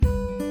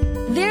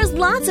There's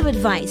lots of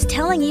advice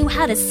telling you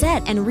how to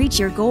set and reach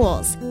your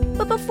goals.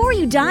 But before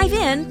you dive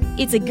in,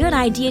 it's a good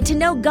idea to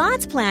know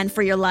God's plan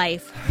for your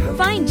life.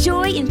 Find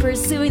joy in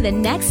pursuing the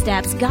next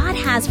steps God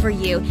has for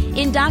you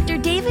in Dr.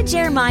 David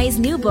Jeremiah's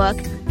new book,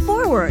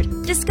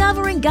 Forward,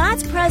 Discovering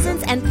God's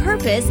Presence and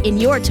Purpose in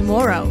Your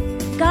Tomorrow.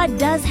 God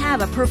does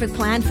have a perfect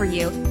plan for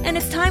you, and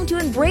it's time to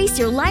embrace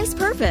your life's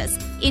purpose.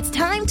 It's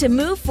time to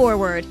move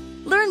forward.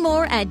 Learn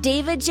more at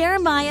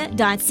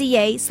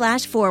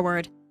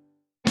davidjeremiah.ca/forward.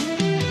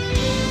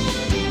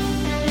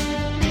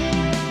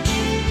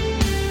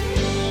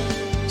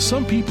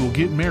 Some people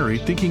get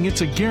married thinking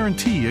it's a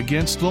guarantee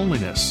against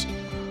loneliness,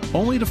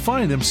 only to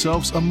find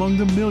themselves among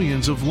the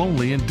millions of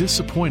lonely and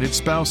disappointed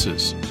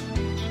spouses.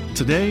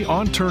 Today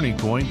on Turning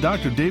Point,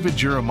 Dr. David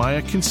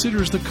Jeremiah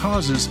considers the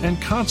causes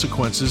and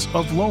consequences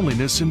of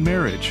loneliness in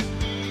marriage,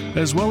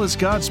 as well as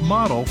God's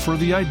model for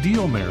the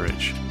ideal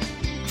marriage.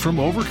 From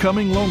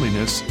Overcoming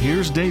Loneliness,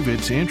 here's David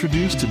to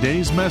introduce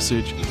today's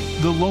message,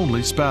 The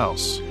Lonely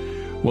Spouse.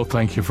 Well,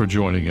 thank you for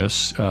joining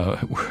us.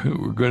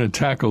 We're going to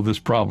tackle this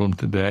problem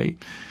today.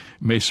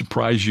 It may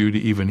surprise you to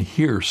even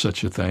hear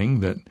such a thing,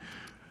 that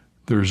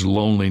there's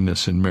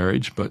loneliness in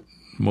marriage, but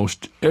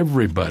most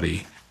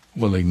everybody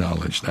will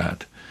acknowledge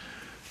that.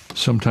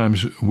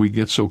 Sometimes we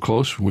get so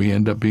close, we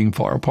end up being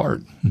far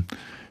apart.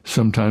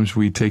 Sometimes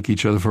we take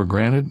each other for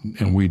granted,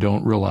 and we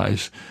don't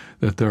realize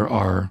that there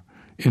are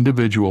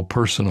individual,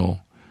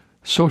 personal,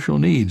 social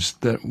needs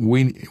that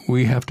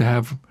we have to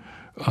have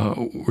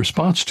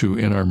response to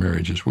in our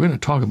marriages. We're going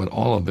to talk about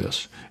all of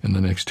this in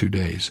the next 2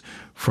 days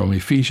from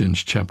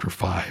Ephesians chapter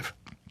 5.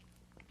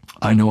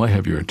 I know I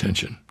have your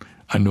attention.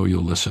 I know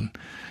you'll listen.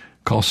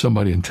 Call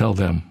somebody and tell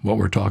them what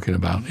we're talking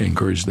about.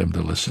 Encourage them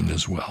to listen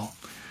as well.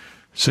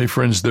 Say,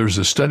 friends, there's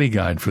a study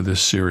guide for this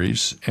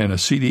series and a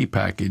CD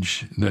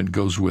package that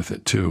goes with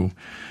it, too.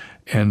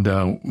 And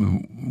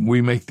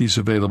we make these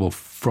available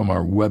from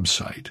our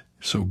website.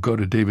 So go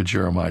to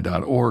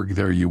davidjeremiah.org.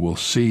 There you will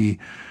see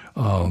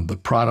the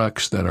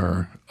products that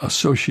are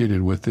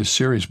associated with this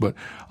series. But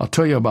I'll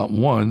tell you about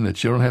one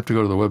that you don't have to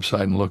go to the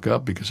website and look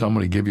up, because I'm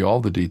going to give you all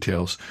the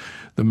details.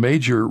 The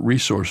major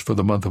resource for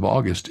the month of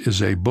August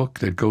is a book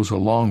that goes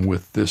along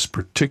with this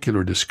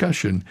particular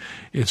discussion.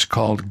 It's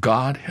called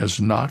God Has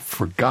Not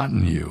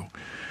Forgotten You.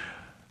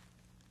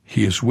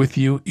 He is with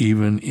you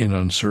even in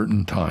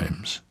uncertain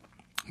times.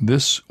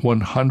 This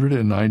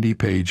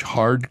 190-page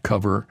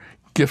hardcover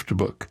gift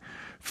book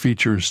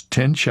features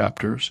 10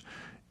 chapters.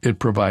 It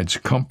provides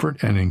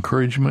comfort and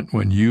encouragement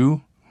when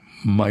you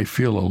might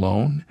feel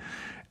alone,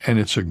 and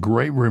it's a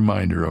great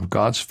reminder of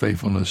God's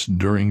faithfulness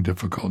during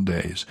difficult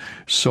days.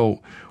 So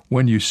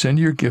when you send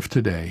your gift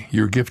today,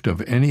 your gift of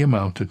any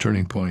amount to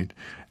Turning Point,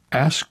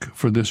 ask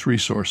for this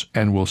resource,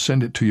 and we'll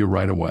send it to you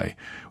right away.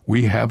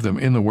 We have them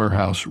in the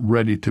warehouse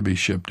ready to be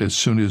shipped as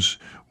soon as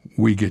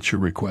we get your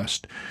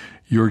request.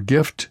 Your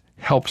gift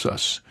helps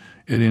us.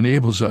 It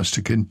enables us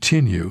to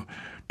continue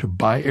to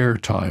buy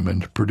airtime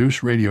and to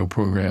produce radio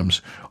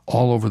programs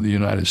all over the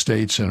United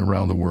States and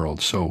around the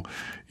world. So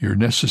you're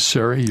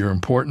necessary, you're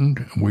important.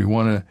 We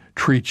want to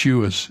treat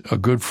you as a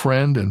good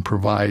friend and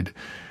provide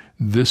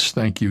this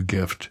thank you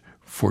gift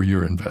for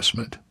your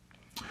investment.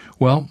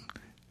 Well,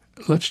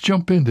 let's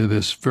jump into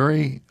this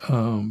very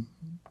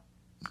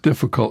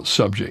difficult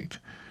subject.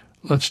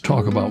 Let's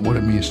talk about what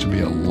it means to be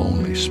a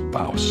lonely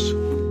spouse.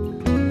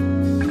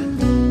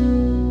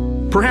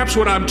 Perhaps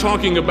what I'm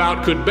talking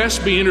about could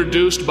best be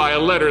introduced by a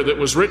letter that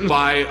was written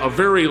by a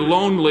very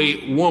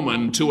lonely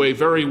woman to a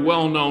very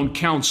well-known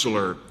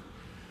counselor.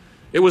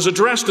 It was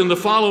addressed in the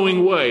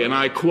following way, and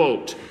I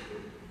quote,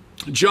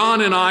 "John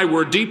and I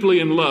were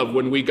deeply in love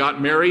when we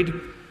got married.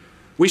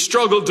 We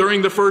struggled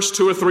during the first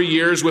 2 or 3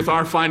 years with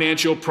our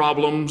financial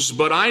problems,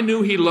 but I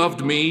knew he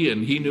loved me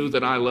and he knew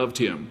that I loved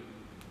him.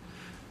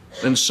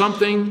 Then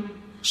something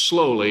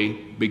slowly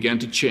began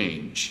to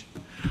change.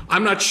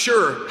 I'm not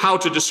sure how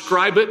to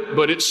describe it,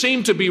 but it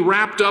seemed to be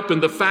wrapped up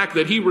in the fact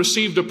that he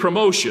received a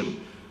promotion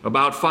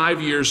about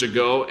 5 years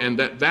ago, and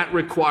that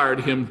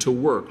required him to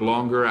work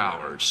longer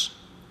hours.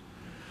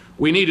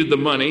 We needed the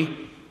money,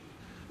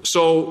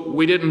 so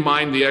we didn't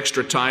mind the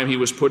extra time he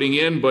was putting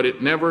in, but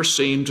it never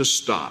seemed to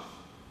stop.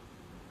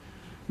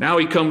 Now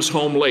he comes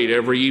home late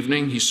every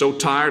evening. He's so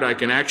tired I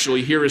can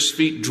actually hear his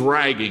feet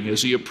dragging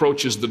as he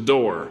approaches the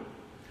door.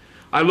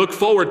 I look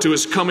forward to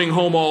his coming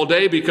home all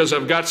day because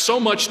I've got so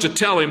much to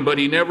tell him, but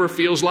he never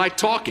feels like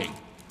talking.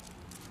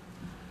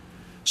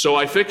 So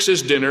I fix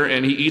his dinner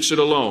and he eats it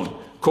alone.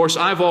 Of course,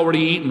 I've already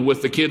eaten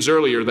with the kids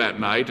earlier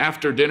that night.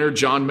 After dinner,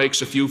 John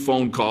makes a few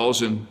phone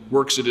calls and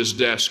works at his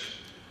desk.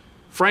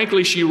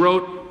 Frankly, she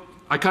wrote,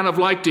 I kind of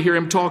like to hear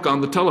him talk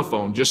on the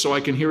telephone just so I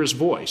can hear his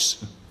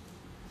voice.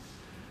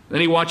 Then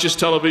he watches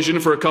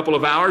television for a couple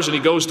of hours and he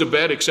goes to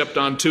bed, except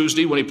on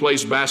Tuesday when he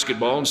plays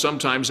basketball and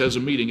sometimes has a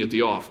meeting at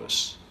the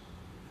office.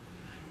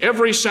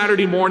 Every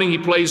Saturday morning he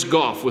plays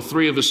golf with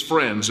 3 of his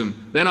friends, and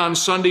then on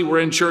Sunday we're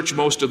in church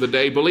most of the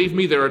day. Believe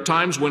me, there are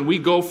times when we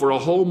go for a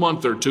whole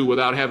month or 2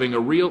 without having a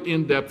real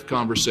in-depth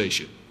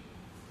conversation.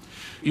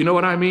 You know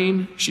what I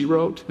mean? She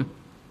wrote.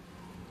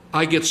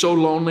 I get so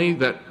lonely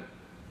that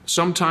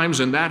Sometimes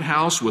in that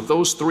house with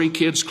those 3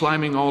 kids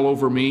climbing all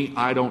over me,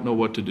 I don't know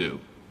what to do.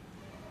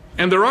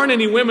 And there aren't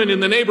any women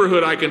in the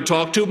neighborhood I can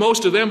talk to.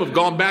 Most of them have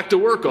gone back to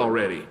work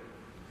already.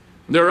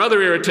 There are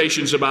other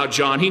irritations about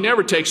John. He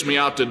never takes me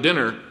out to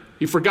dinner.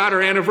 He forgot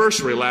our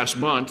anniversary last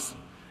month.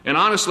 And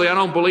honestly, I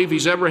don't believe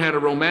he's ever had a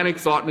romantic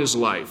thought in his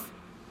life.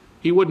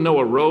 He wouldn't know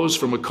a rose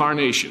from a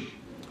carnation.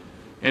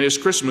 And his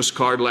Christmas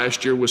card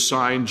last year was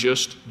signed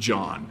just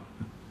John.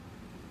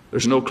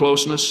 There's no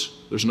closeness.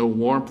 There's no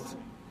warmth.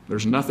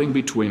 There's nothing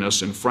between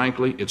us. And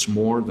frankly, it's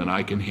more than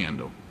I can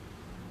handle.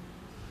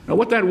 Now,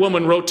 what that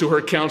woman wrote to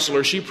her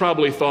counselor, she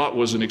probably thought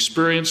was an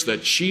experience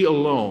that she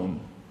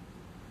alone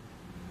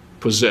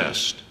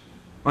possessed.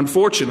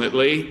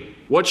 Unfortunately,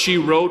 what she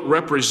wrote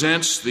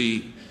represents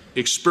the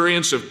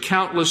experience of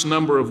countless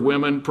number of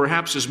women.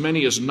 Perhaps as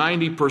many as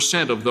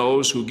 90% of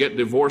those who get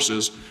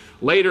divorces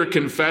later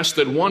confess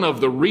that one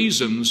of the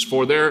reasons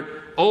for their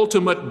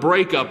ultimate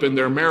breakup in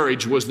their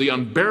marriage was the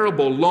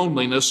unbearable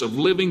loneliness of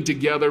living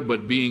together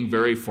but being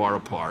very far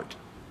apart.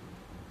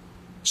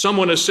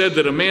 Someone has said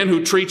that a man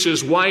who treats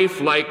his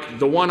wife like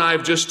the one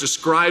I've just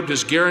described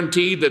is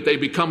guaranteed that they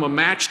become a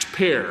matched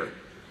pair.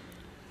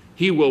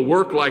 He will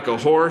work like a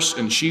horse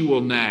and she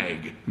will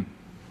nag.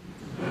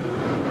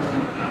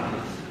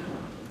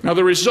 Now,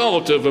 the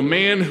result of a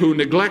man who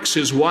neglects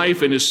his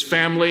wife and his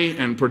family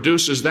and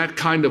produces that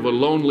kind of a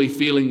lonely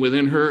feeling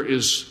within her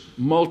is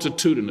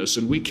multitudinous,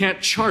 and we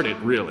can't chart it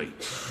really.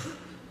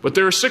 But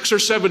there are 6 or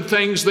 7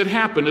 things that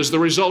happen as the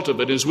result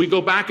of it. As we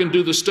go back and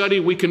do the study,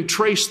 we can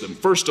trace them.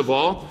 First of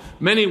all,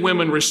 many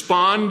women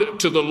respond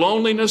to the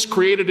loneliness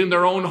created in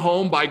their own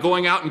home by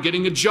going out and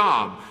getting a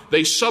job.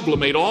 They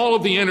sublimate all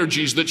of the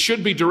energies that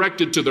should be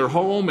directed to their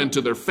home and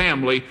to their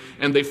family,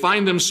 and they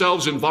find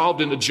themselves involved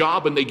in a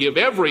job, and they give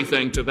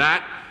everything to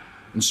that,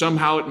 and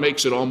somehow it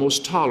makes it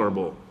almost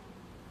tolerable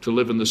to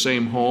live in the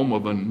same home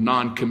of a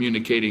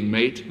non-communicating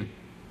mate.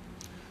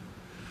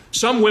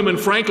 Some women,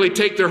 frankly,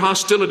 take their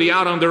hostility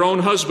out on their own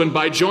husband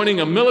by joining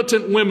a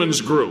militant women's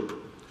group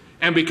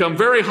and become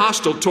very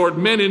hostile toward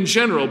men in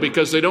general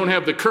because they don't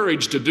have the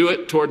courage to do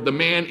it toward the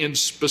man in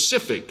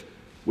specific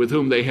with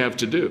whom they have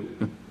to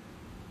do.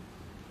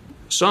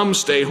 Some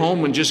stay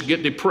home and just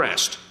get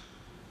depressed.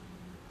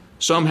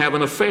 Some have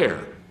an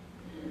affair.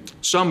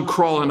 Some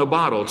crawl in a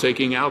bottle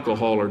taking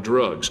alcohol or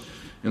drugs.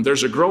 And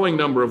there's a growing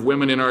number of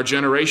women in our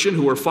generation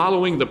who are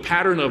following the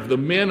pattern of the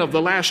men of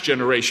the last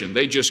generation.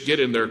 They just get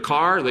in their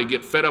car, they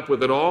get fed up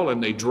with it all,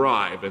 and they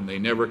drive, and they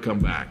never come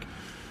back.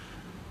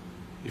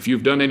 If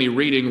you've done any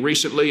reading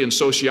recently in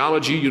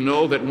sociology, you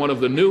know that one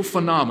of the new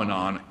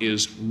phenomenon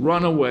is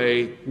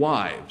runaway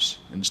wives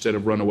instead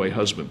of runaway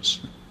husbands.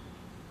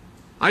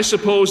 I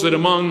suppose that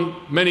among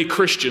many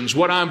Christians,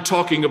 what I'm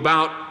talking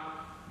about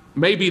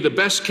may be the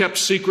best kept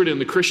secret in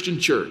the Christian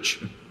church.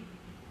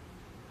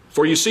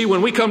 For you see,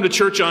 when we come to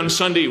church on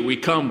Sunday, we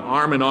come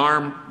arm in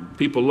arm.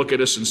 People look at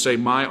us and say,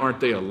 my,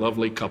 aren't they a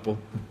lovely couple?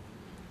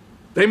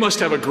 They must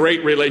have a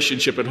great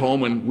relationship at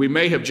home, and we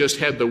may have just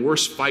had the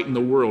worst fight in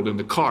the world in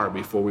the car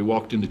before we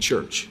walked into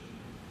church.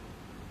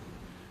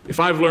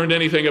 If I've learned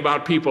anything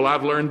about people,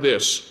 I've learned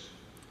this,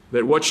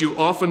 that what you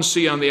often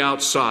see on the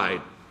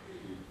outside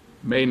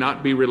may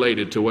not be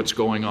related to what's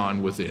going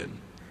on within.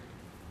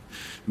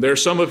 There are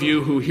some of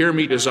you who hear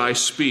me as I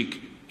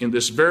speak in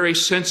this very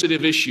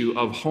sensitive issue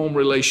of home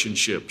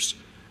relationships,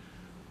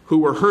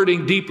 who are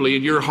hurting deeply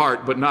in your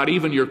heart, but not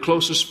even your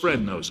closest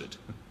friend knows it.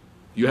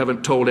 You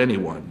haven't told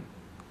anyone.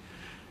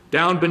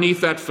 Down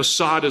beneath that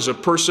facade is a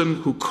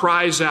person who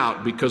cries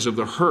out because of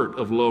the hurt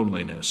of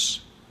loneliness.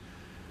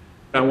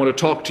 I want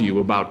to talk to you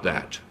about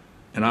that.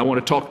 And I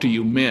want to talk to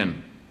you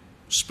men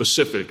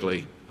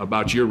specifically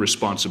about your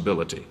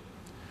responsibility.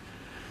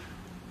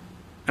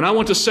 And I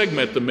want to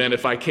segment the men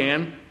if I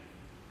can.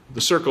 The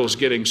circle is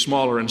getting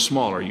smaller and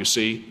smaller, you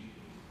see.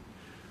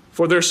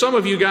 For there's some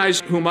of you guys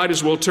who might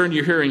as well turn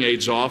your hearing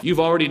aids off. You've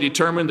already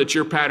determined that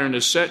your pattern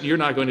is set and you're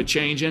not going to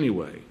change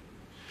anyway.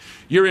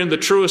 You're in the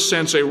truest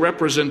sense a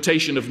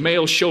representation of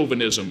male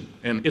chauvinism,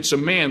 and it's a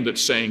man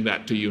that's saying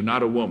that to you,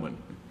 not a woman.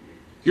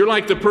 You're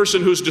like the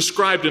person who's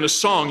described in a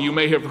song you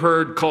may have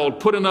heard called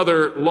 "Put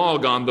Another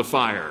Log on the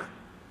Fire."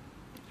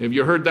 Have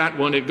you heard that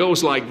one? It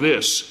goes like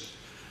this.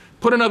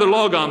 Put another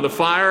log on the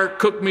fire,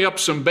 cook me up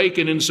some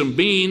bacon and some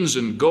beans,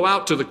 and go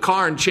out to the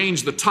car and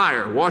change the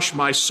tire, wash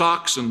my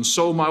socks and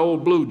sew my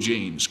old blue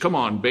jeans. Come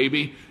on,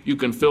 baby, you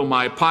can fill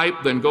my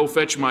pipe, then go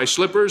fetch my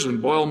slippers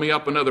and boil me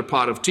up another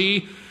pot of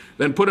tea.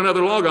 Then put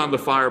another log on the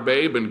fire,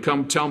 babe, and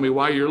come tell me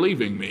why you're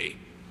leaving me.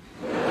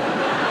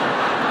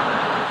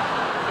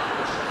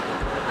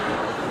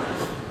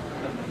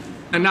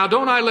 And now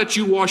don't I let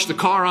you wash the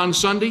car on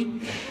Sunday?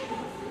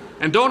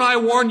 And don't I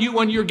warn you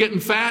when you're getting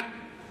fat?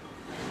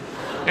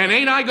 And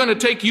ain't I going to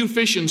take you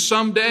fishing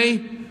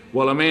someday?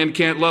 Well, a man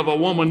can't love a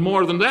woman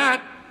more than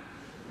that.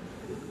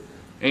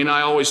 Ain't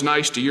I always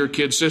nice to your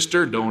kid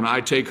sister? Don't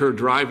I take her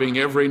driving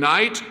every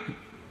night?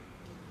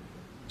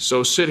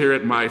 So sit here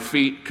at my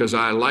feet, 'cause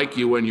I like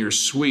you when you're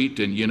sweet,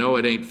 and you know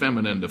it ain't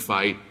feminine to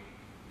fight.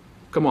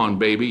 Come on,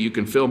 baby, you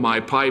can fill my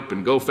pipe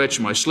and go fetch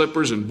my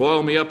slippers and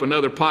boil me up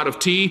another pot of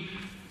tea.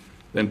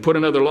 Then put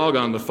another log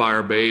on the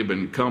fire, babe,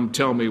 and come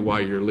tell me why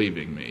you're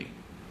leaving me.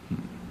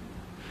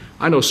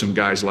 I know some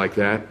guys like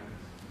that,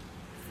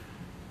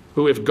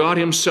 who if God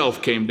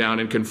himself came down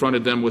and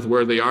confronted them with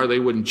where they are, they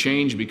wouldn't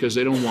change because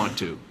they don't want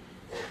to.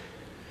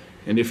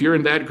 And if you're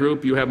in that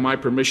group, you have my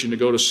permission to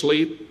go to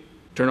sleep,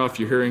 turn off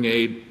your hearing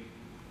aid,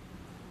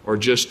 or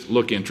just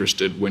look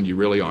interested when you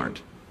really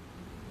aren't.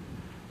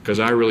 Because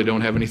I really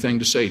don't have anything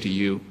to say to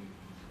you.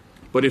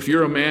 But if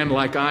you're a man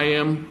like I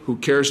am, who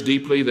cares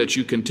deeply that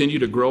you continue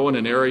to grow in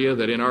an area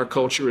that in our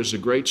culture is a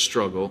great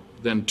struggle,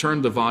 then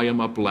turn the volume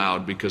up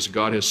loud because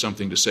God has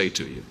something to say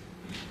to you.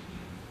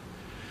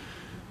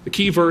 The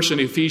key verse in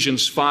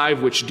Ephesians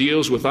 5, which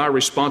deals with our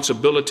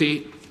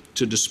responsibility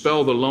to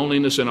dispel the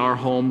loneliness in our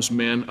homes,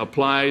 men,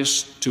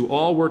 applies to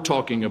all we're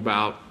talking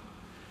about.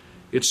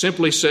 It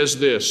simply says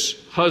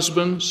this: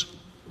 husbands,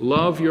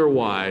 love your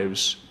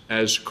wives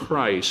as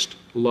Christ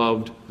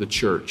loved the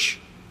church.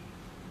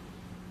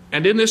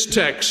 And in this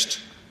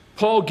text,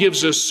 Paul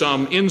gives us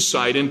some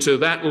insight into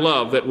that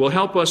love that will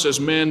help us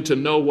as men to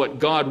know what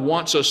God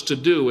wants us to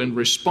do in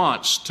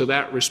response to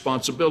that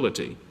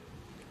responsibility.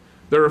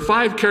 There are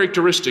 5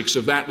 characteristics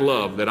of that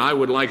love that I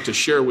would like to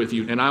share with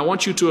you, and I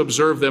want you to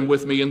observe them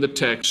with me in the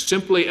text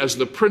simply as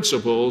the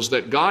principles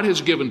that God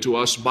has given to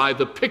us by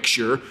the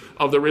picture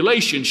of the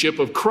relationship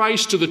of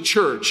Christ to the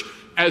church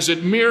as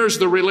it mirrors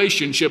the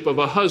relationship of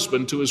a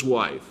husband to his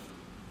wife.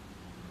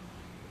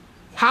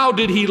 How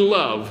did he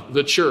love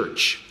the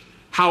church?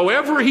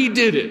 However he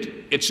did it,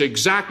 it's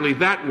exactly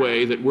that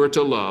way that we're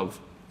to love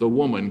the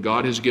woman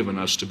God has given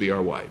us to be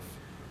our wife.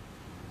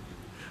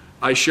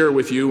 I share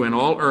with you in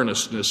all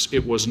earnestness,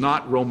 it was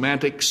not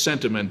romantic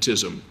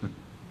sentimentism.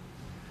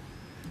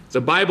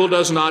 The Bible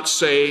does not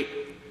say,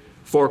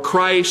 for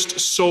Christ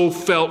so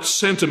felt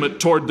sentiment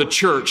toward the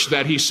church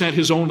that he sent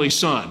his only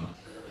son.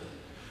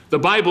 The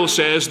Bible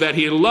says that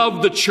he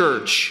loved the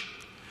church,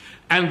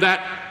 and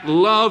that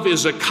love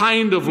is a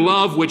kind of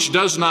love which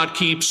does not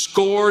keep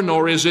score,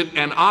 nor is it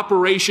an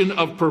operation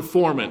of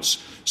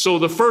performance. So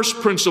the first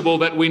principle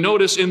that we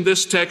notice in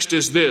this text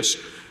is this: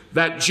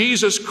 that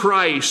Jesus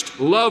Christ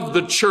loved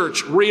the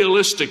church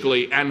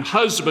realistically, and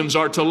husbands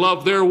are to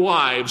love their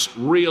wives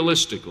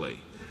realistically.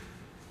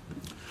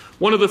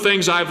 One of the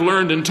things I've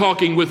learned in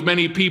talking with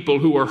many people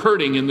who are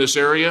hurting in this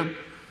area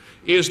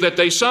is that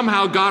they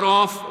somehow got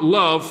off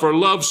love for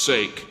love's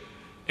sake,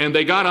 and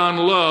they got on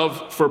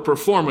love for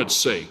performance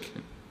sake.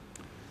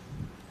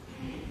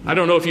 I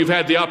don't know if you've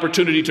had the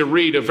opportunity to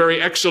read a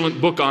very excellent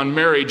book on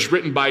marriage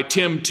written by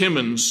Tim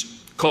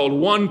Timmons called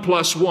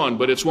 1+1,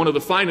 but it's one of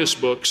the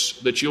finest books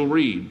that you'll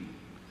read.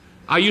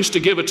 I used to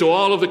give it to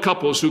all of the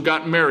couples who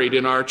got married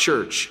in our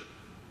church.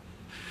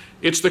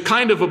 It's the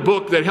kind of a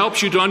book that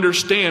helps you to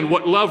understand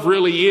what love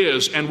really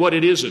is and what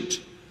it isn't.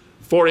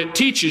 For it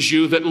teaches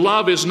you that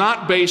love is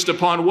not based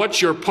upon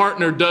what your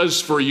partner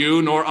does for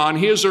you, nor on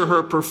his or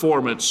her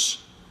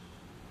performance,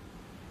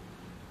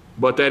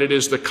 but that it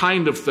is the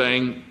kind of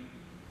thing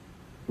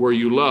where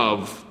you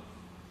love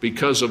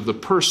because of the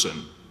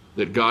person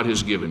that God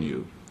has given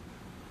you.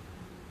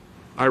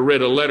 I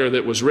read a letter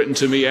that was written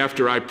to me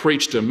after I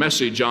preached a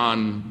message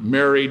on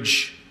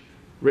marriage,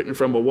 written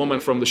from a woman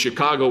from the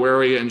Chicago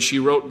area, and she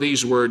wrote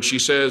these words. She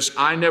says,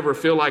 I never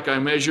feel like I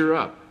measure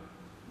up.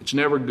 It's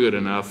never good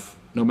enough,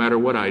 no matter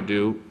what I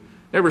do.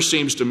 Never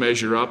seems to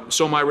measure up.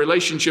 So my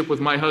relationship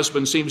with my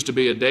husband seems to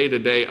be a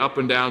day-to-day, up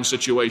and down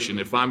situation.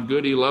 If I'm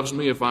good, he loves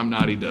me. If I'm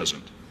not, he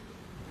doesn't.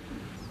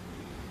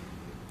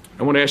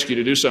 I want to ask you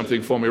to do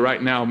something for me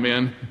right now,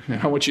 men.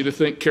 I want you to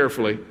think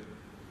carefully.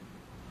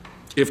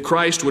 If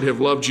Christ would have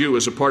loved you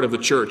as a part of the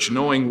church,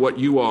 knowing what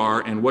you are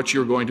and what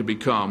you're going to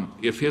become,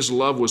 if his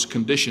love was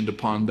conditioned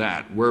upon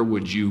that, where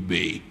would you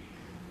be?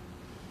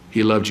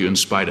 He loved you in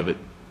spite of it.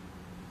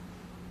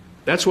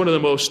 That's one of the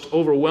most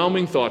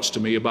overwhelming thoughts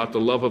to me about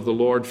the love of the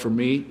Lord for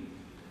me.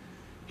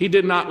 He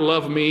did not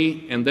love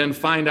me and then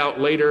find out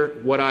later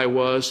what I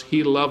was.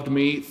 He loved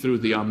me through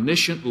the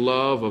omniscient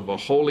love of a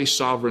holy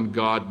sovereign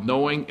God,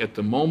 knowing at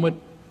the moment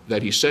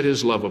that he set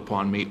his love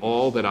upon me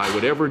all that I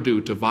would ever do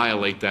to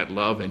violate that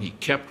love, and he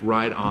kept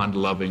right on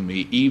loving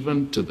me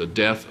even to the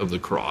death of the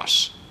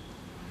cross.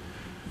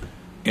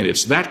 And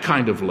it's that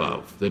kind of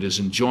love that is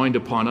enjoined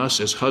upon us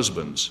as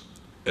husbands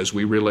as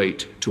we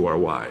relate to our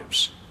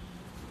wives.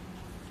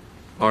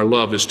 Our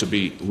love is to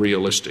be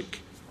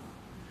realistic.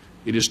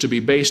 It is to be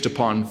based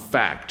upon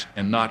fact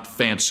and not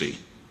fancy.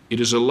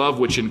 It is a love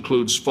which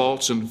includes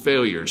faults and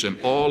failures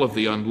and all of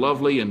the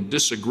unlovely and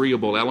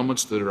disagreeable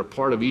elements that are a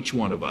part of each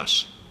one of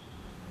us.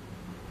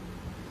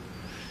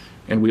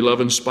 And we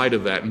love in spite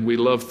of that, and we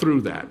love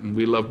through that, and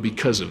we love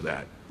because of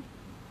that.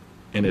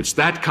 And it's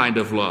that kind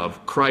of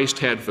love Christ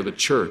had for the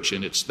church,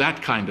 and it's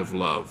that kind of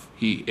love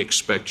he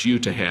expects you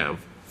to have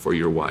for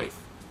your wife.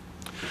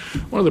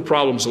 One of the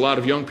problems a lot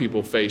of young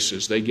people face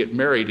as they get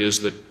married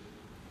is that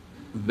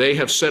they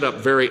have set up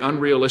very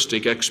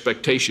unrealistic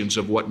expectations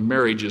of what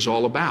marriage is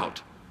all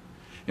about.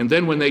 And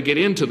then when they get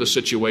into the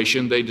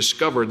situation, they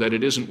discover that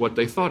it isn't what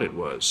they thought it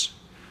was.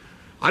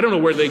 I don't know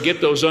where they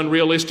get those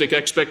unrealistic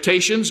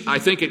expectations. I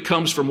think it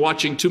comes from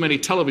watching too many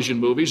television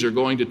movies or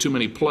going to too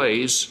many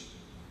plays,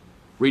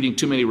 reading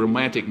too many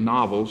romantic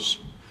novels,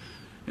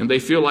 and they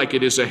feel like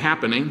it is a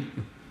happening.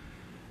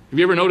 Have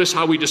you ever noticed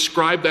how we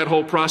describe that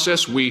whole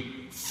process? We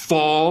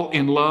fall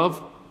in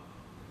love.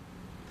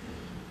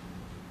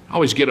 I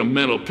always get a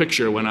mental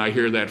picture when I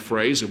hear that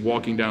phrase of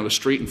walking down the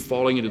street and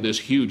falling into this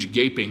huge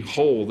gaping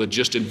hole that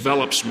just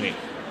envelops me.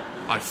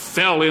 I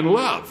fell in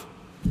love.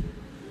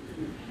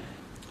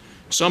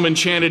 Some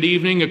enchanted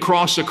evening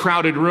across a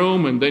crowded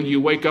room, and then you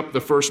wake up the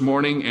first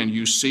morning and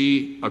you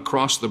see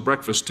across the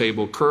breakfast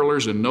table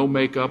curlers and no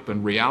makeup,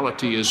 and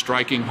reality is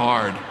striking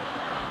hard.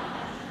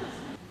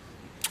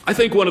 I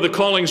think one of the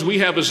callings we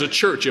have as a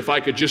church, if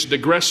I could just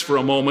digress for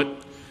a moment,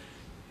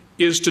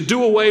 is to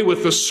do away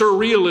with the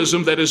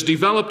surrealism that is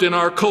developed in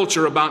our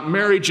culture about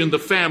marriage and the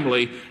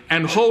family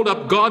and hold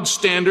up God's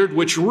standard,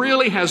 which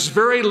really has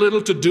very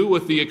little to do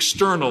with the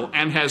external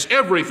and has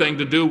everything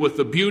to do with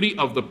the beauty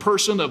of the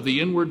person of the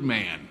inward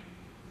man.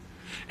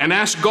 And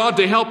ask God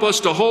to help us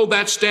to hold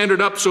that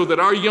standard up so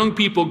that our young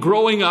people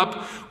growing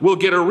up will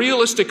get a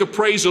realistic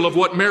appraisal of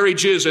what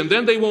marriage is, and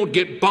then they won't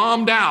get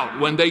bombed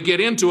out when they get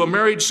into a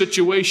marriage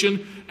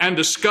situation and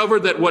discover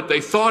that what they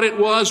thought it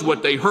was,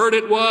 what they heard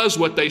it was,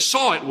 what they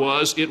saw it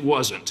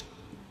wasn't.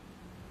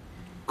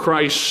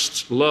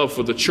 Christ's love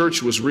for the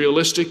church was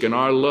realistic, and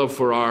our love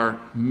for our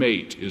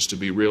mate is to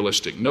be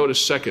realistic.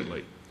 Notice,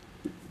 secondly,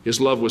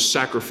 his love was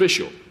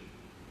sacrificial.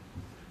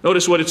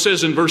 Notice what it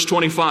says in verse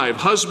 25.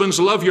 Husbands,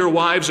 love your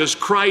wives as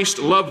Christ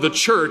loved the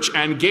church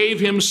and gave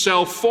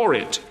himself for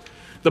it.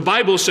 The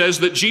Bible says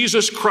that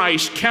Jesus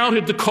Christ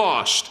counted the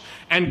cost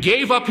and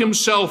gave up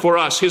himself for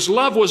us. His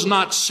love was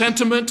not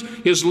sentiment.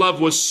 His love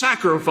was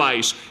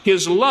sacrifice.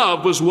 His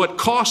love was what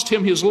cost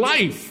him his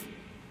life.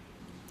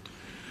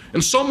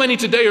 And so many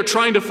today are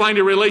trying to find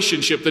a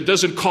relationship that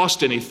doesn't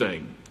cost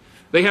anything.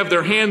 They have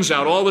their hands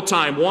out all the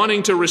time,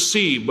 wanting to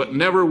receive, but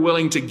never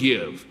willing to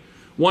give.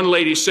 One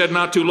lady said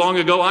not too long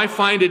ago, I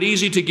find it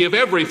easy to give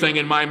everything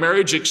in my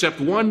marriage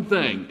except one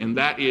thing, and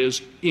that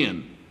is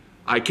in.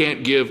 I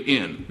can't give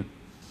in.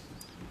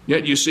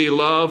 Yet you see,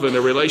 love and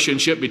a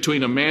relationship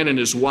between a man and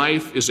his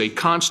wife is a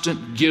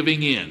constant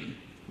giving in,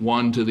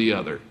 one to the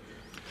other.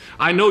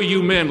 I know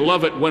you men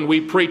love it when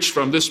we preach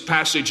from this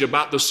passage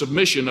about the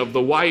submission of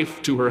the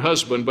wife to her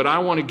husband, but I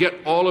want to get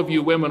all of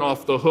you women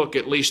off the hook,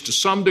 at least to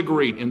some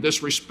degree in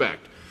this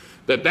respect,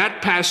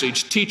 that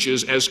passage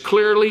teaches as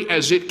clearly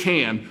as it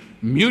can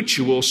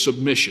mutual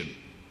submission,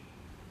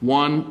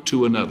 one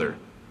to another.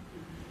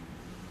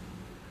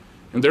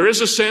 And there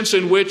is a sense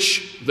in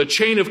which the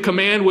chain of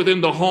command within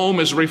the home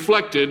is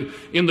reflected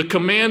in the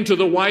command to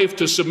the wife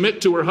to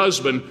submit to her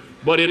husband,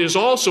 but it is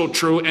also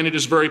true, and it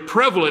is very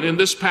prevalent in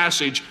this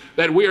passage,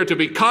 that we are to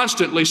be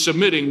constantly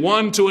submitting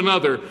one to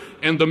another.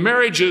 And the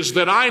marriages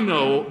that I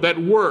know that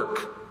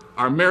work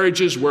are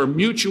marriages where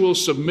mutual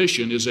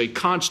submission is a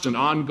constant,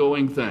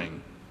 ongoing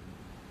thing.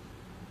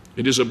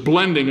 It is a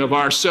blending of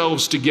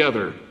ourselves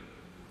together,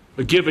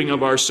 a giving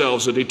of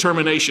ourselves, a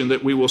determination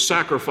that we will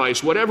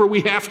sacrifice whatever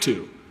we have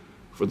to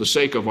for the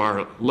sake of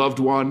our loved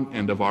one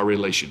and of our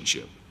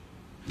relationship.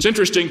 It's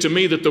interesting to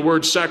me that the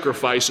word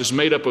sacrifice is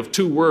made up of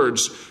two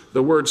words,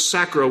 the word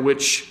sacra,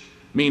 which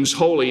means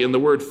holy, and the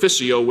word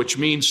physio, which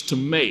means to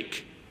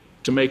make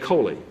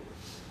holy.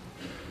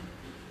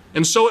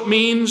 And so it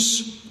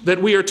means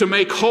that we are to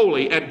make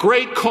holy at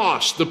great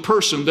cost the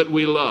person that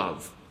we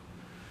love.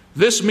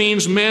 This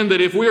means, men,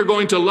 that if we are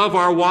going to love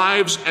our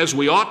wives as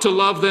we ought to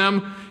love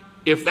them,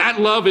 if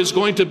that love is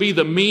going to be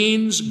the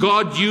means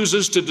God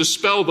uses to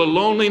dispel the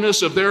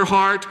loneliness of their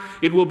heart,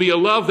 it will be a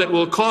love that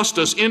will cost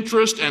us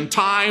interest and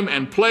time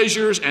and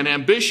pleasures and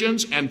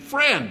ambitions and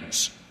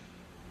friends.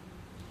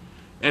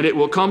 And it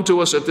will come to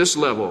us at this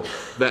level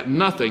that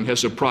nothing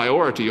has a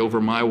priority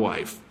over my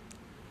wife,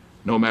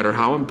 no matter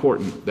how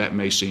important that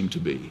may seem to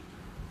be.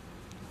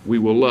 We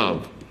will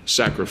love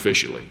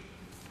sacrificially.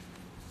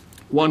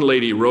 One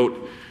lady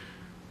wrote,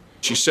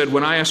 she said,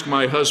 when I ask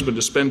my husband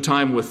to spend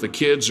time with the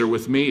kids or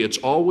with me, it's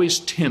always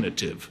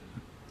tentative.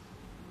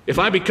 If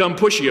I become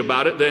pushy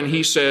about it, then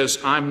he says,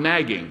 I'm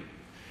nagging.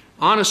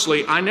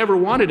 Honestly, I never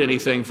wanted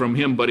anything from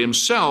him but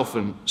himself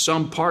and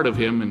some part of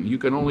him, and you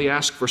can only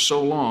ask for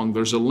so long.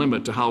 There's a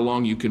limit to how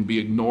long you can be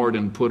ignored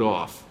and put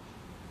off.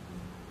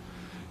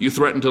 You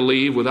threaten to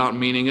leave without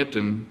meaning it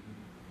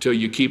until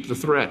you keep the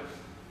threat.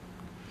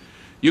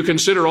 You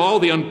consider all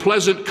the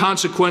unpleasant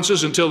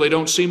consequences until they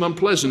don't seem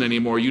unpleasant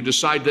anymore. You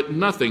decide that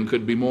nothing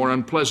could be more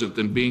unpleasant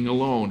than being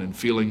alone and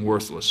feeling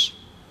worthless.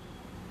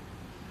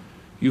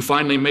 You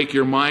finally make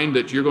your mind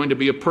that you're going to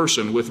be a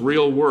person with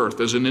real worth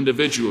as an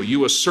individual.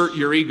 You assert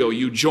your ego.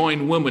 You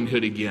join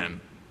womanhood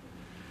again.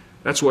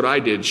 That's what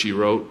I did, she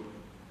wrote.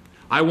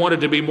 I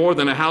wanted to be more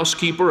than a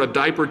housekeeper, a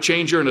diaper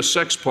changer, and a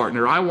sex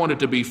partner. I wanted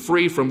to be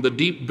free from the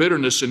deep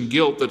bitterness and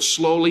guilt that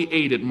slowly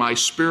ate at my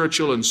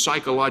spiritual and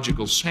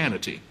psychological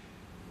sanity.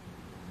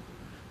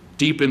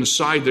 Deep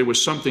inside, there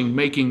was something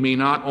making me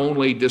not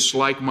only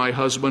dislike my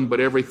husband, but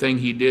everything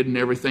he did and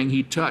everything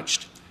he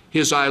touched.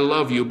 His I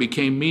love you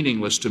became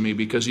meaningless to me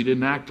because he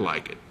didn't act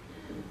like it.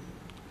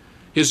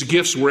 His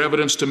gifts were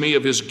evidence to me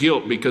of his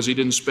guilt because he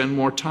didn't spend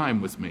more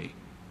time with me.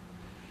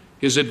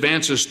 His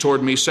advances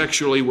toward me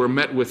sexually were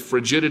met with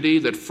frigidity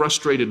that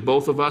frustrated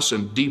both of us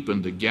and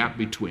deepened the gap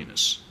between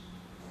us.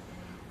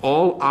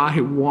 All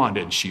I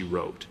wanted, she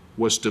wrote,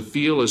 was to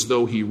feel as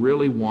though he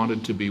really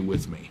wanted to be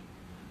with me.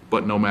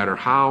 But no matter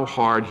how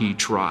hard he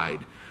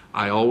tried,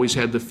 I always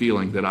had the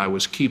feeling that I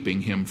was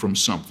keeping him from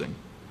something.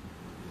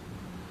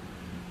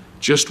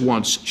 Just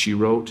once, she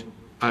wrote,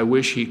 I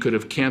wish he could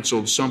have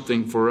canceled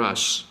something for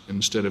us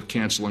instead of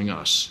canceling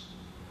us.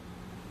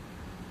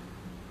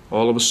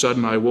 All of a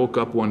sudden, I woke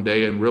up one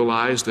day and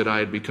realized that I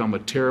had become a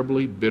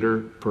terribly bitter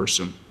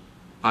person.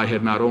 I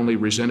had not only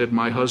resented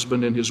my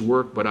husband and his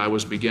work, but I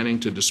was beginning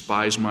to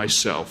despise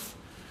myself.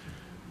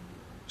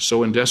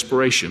 So in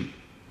desperation,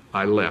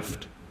 I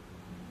left.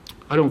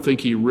 I don't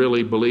think he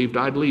really believed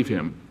I'd leave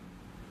him.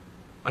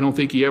 I don't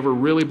think he ever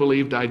really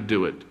believed I'd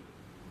do it,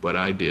 but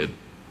I did.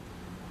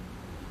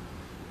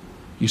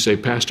 You say,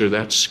 Pastor,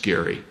 that's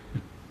scary.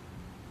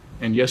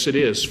 And yes, it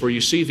is. For you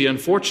see, the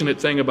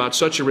unfortunate thing about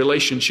such a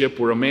relationship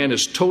where a man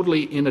is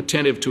totally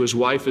inattentive to his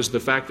wife is the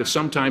fact that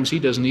sometimes he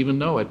doesn't even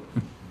know it.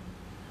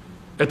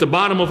 At the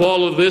bottom of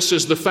all of this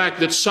is the fact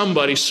that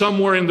somebody,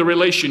 somewhere in the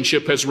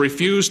relationship, has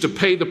refused to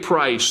pay the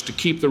price to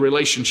keep the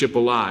relationship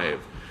alive.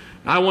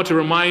 I want to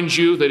remind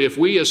you that if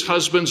we as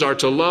husbands are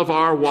to love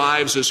our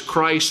wives as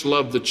Christ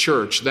loved the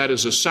church, that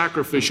is a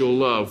sacrificial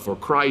love, for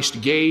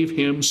Christ gave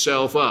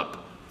himself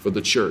up for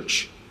the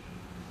church.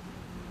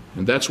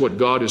 And that's what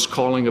God is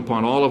calling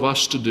upon all of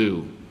us to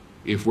do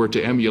if we're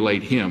to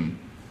emulate him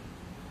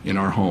in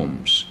our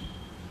homes.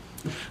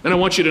 And I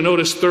want you to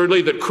notice,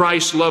 thirdly, that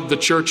Christ loved the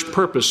church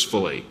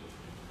purposefully.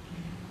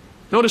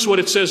 Notice what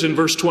it says in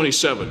verse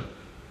 27.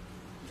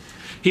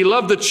 He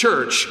loved the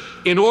church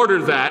in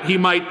order that he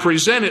might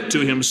present it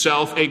to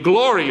himself a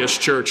glorious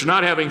church,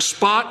 not having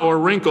spot or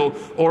wrinkle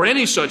or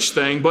any such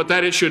thing, but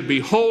that it should be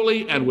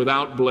holy and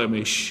without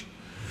blemish.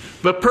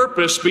 The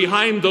purpose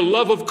behind the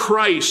love of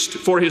Christ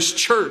for his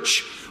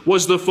church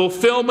was the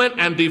fulfillment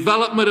and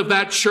development of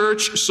that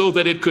church so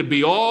that it could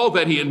be all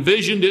that he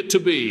envisioned it to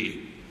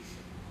be.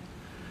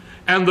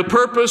 And the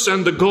purpose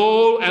and the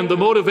goal and the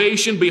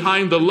motivation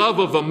behind the love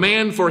of a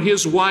man for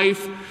his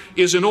wife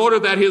is in order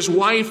that his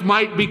wife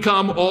might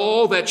become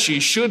all that she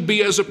should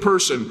be as a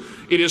person.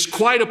 It is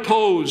quite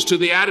opposed to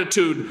the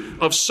attitude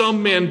of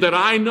some men that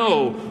I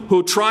know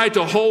who try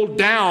to hold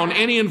down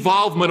any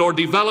involvement or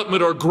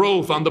development or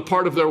growth on the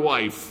part of their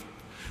wife.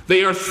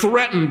 They are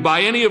threatened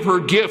by any of her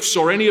gifts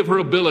or any of her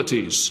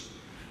abilities.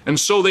 And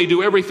so they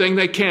do everything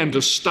they can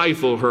to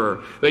stifle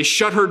her. They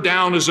shut her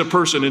down as a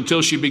person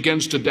until she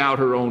begins to doubt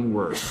her own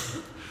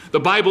worth. The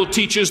Bible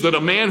teaches that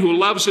a man who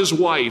loves his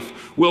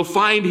wife will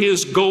find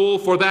his goal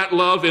for that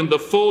love in the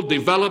full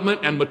development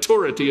and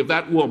maturity of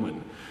that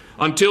woman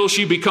until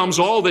she becomes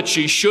all that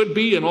she should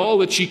be and all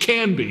that she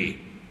can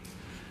be.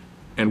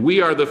 And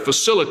we are the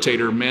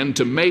facilitator men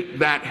to make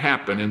that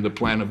happen in the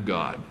plan of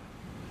God.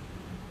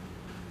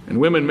 And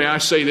women, may I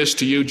say this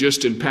to you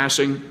just in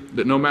passing,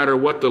 that no matter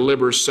what the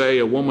libbers say,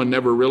 a woman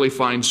never really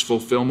finds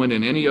fulfillment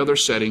in any other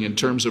setting in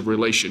terms of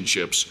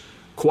relationships,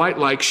 quite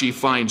like she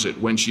finds it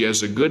when she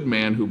has a good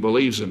man who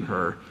believes in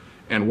her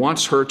and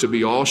wants her to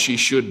be all she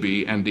should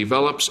be and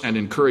develops and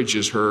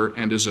encourages her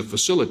and is a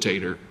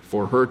facilitator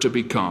for her to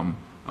become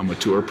a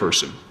mature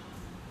person.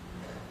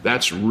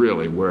 That's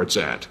really where it's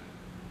at.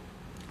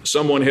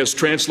 Someone has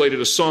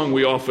translated a song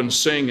we often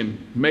sing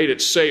and made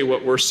it say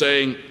what we're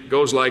saying. It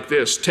goes like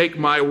this: take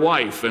my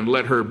wife and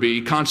let her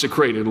be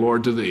consecrated,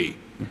 Lord, to thee.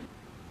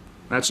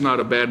 That's not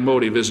a bad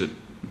motive, is it?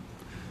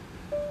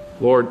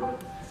 Lord,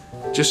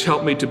 just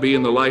help me to be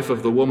in the life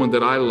of the woman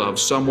that I love,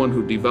 someone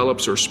who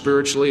develops her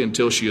spiritually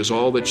until she is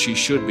all that she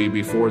should be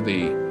before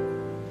thee.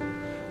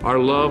 Our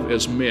love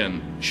as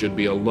men should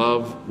be a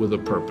love with a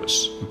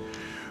purpose.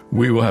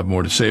 We will have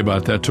more to say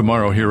about that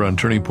tomorrow here on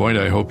Turning Point.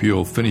 I hope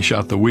you'll finish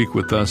out the week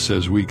with us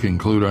as we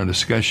conclude our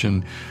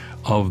discussion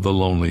of the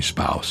lonely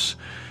spouse.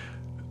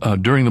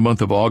 During the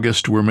month of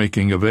August, we're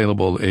making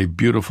available a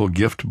beautiful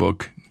gift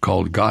book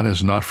called God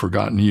Has Not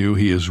Forgotten You.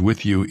 He is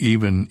with you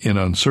even in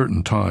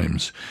uncertain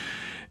times.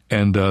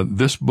 And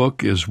this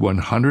book is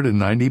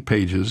 190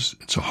 pages.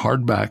 It's a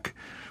hardback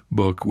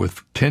book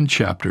with 10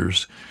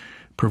 chapters,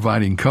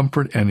 providing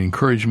comfort and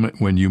encouragement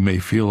when you may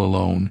feel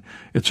alone.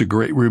 It's a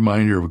great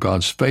reminder of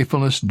God's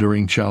faithfulness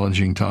during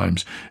challenging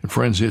times. And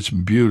friends, it's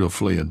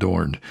beautifully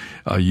adorned.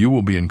 You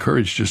will be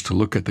encouraged just to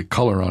look at the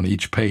color on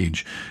each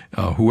page.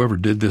 Whoever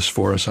did this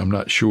for us, I'm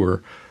not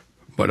sure,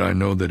 but I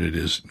know that it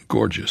is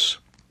gorgeous.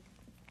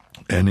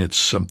 And it's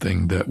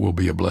something that will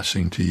be a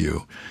blessing to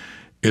you.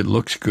 It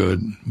looks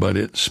good, but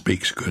it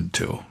speaks good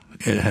too.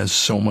 It has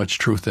so much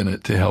truth in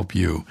it to help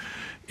you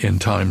in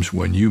times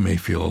when you may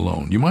feel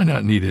alone. You might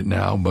not need it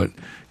now, but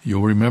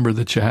you'll remember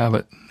that you have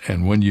it,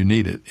 and when you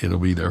need it, it'll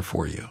be there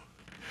for you.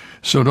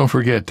 So don't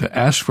forget to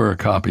ask for a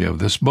copy of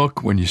this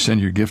book when you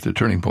send your gift to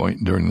Turning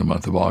Point during the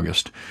month of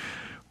August.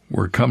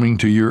 We're coming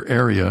to your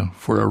area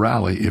for a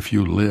rally if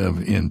you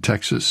live in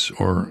Texas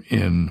or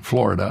in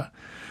Florida.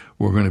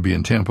 We're going to be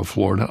in Tampa,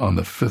 Florida on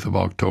the 5th of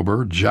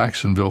October,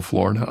 Jacksonville,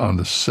 Florida on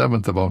the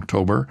 7th of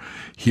October,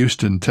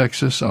 Houston,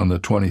 Texas on the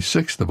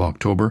 26th of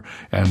October,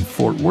 and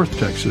Fort Worth,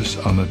 Texas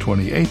on the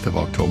 28th of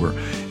October.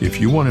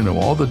 If you want to know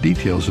all the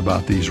details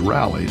about these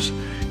rallies,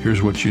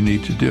 here's what you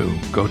need to do.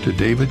 Go to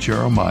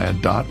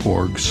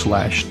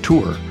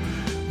davidjeremiah.org/tour.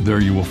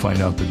 There you will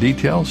find out the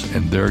details,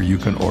 and there you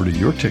can order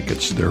your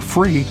tickets. They're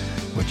free,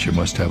 but you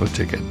must have a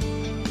ticket.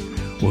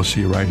 We'll see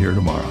you right here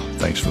tomorrow.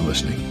 Thanks for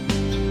listening.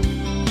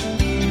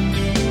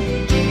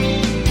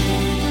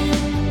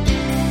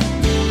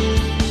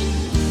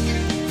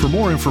 For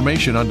more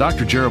information on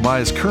Dr.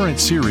 Jeremiah's current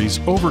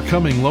series,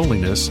 Overcoming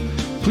Loneliness,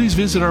 please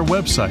visit our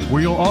website,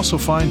 where you'll also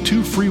find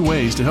 2 free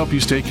ways to help you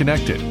stay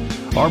connected: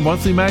 our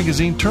monthly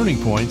magazine, Turning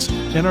Points,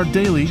 and our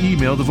daily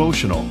email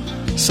devotional.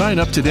 Sign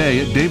up today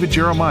at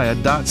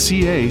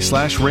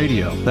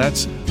davidjeremiah.ca/radio.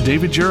 That's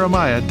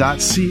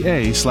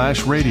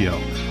davidjeremiah.ca/radio.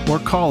 Or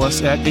call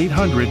us at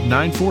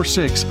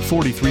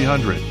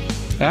 800-946-4300.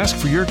 Ask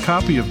for your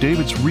copy of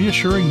David's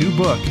reassuring new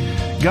book,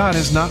 God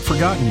Has Not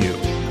Forgotten You,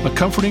 a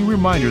comforting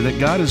reminder that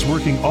God is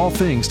working all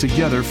things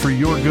together for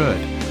your good.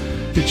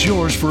 It's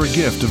yours for a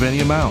gift of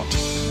any amount.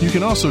 You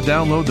can also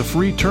download the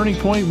free Turning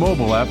Point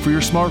mobile app for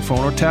your smartphone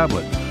or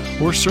tablet,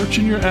 or search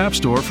in your app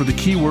store for the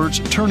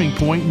keywords Turning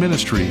Point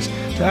Ministries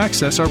to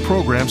access our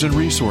programs and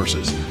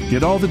resources.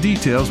 Get all the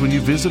details when you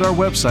visit our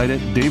website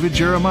at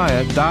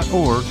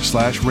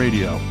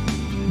davidjeremiah.org/radio.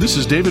 This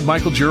is David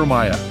Michael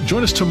Jeremiah.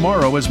 Join us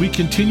tomorrow as we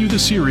continue the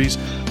series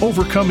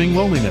Overcoming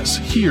Loneliness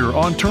here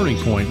on Turning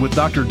Point with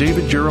Dr.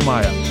 David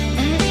Jeremiah.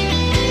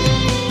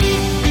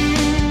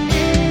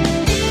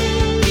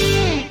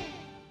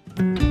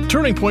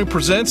 Turning Point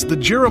presents the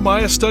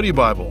Jeremiah Study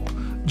Bible.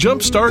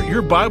 Jumpstart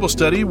your Bible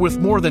study with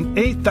more than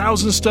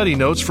 8,000 study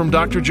notes from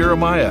Dr.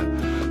 Jeremiah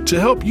to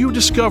help you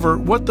discover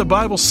what the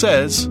Bible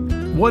says,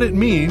 what it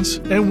means,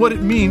 and what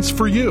it means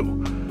for you.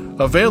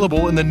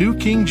 Available in the New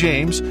King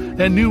James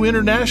and New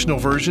International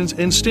versions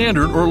in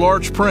standard or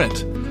large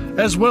print,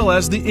 as well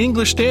as the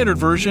English Standard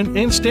Version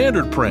in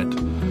standard print.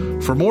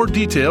 For more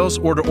details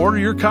or to order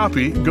your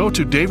copy, go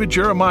to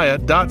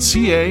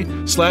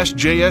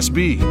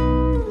davidjeremiah.ca/JSB.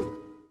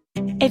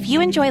 If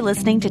you enjoy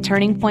listening to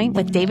Turning Point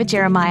with David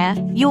Jeremiah,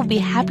 you will be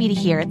happy to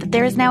hear that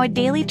there is now a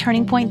daily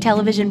Turning Point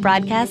television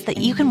broadcast that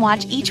you can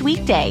watch each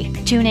weekday.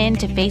 Tune in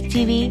to Faith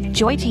TV,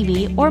 Joy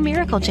TV, or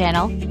Miracle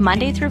Channel,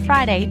 Monday through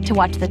Friday, to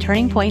watch the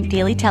Turning Point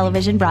daily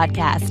television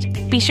broadcast.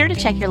 Be sure to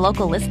check your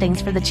local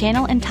listings for the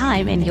channel and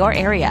time in your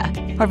area,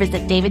 or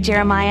visit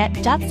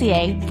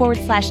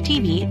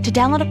davidjeremiah.ca/TV to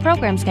download a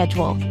program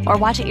schedule or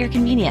watch at your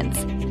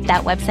convenience.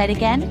 That website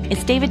again is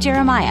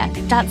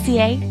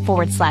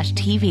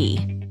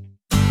davidjeremiah.ca/TV.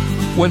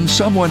 When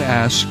someone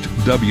asked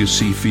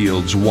W.C.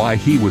 Fields why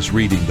he was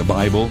reading the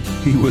Bible,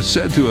 he was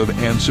said to have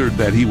answered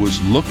that he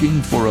was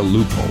looking for a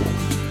loophole.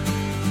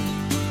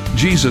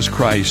 Jesus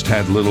Christ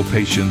had little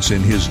patience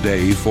in his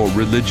day for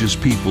religious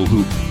people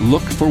who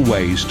looked for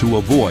ways to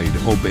avoid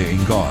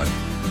obeying God.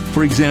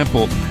 For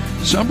example,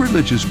 some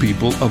religious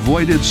people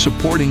avoided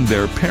supporting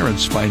their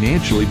parents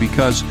financially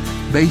because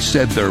they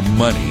said their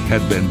money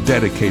had been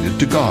dedicated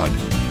to God,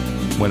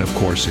 when of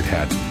course it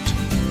hadn't.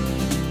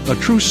 A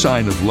true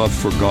sign of love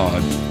for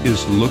God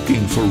is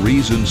looking for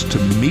reasons to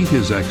meet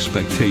His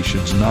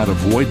expectations, not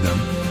avoid them.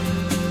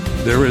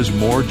 There is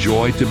more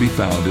joy to be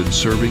found in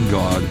serving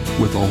God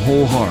with a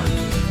whole heart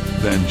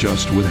than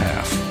just with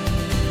half.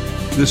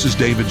 This is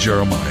David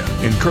Jeremiah,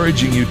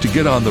 encouraging you to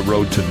get on the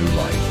road to new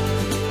life.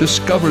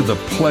 Discover the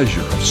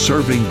pleasure of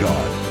serving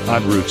God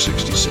on Route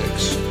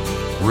 66.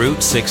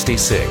 Route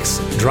 66,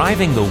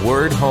 driving the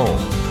word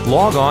home.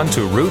 Log on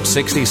to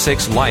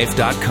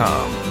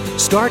Route66Life.com.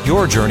 Start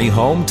your journey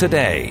home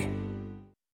today.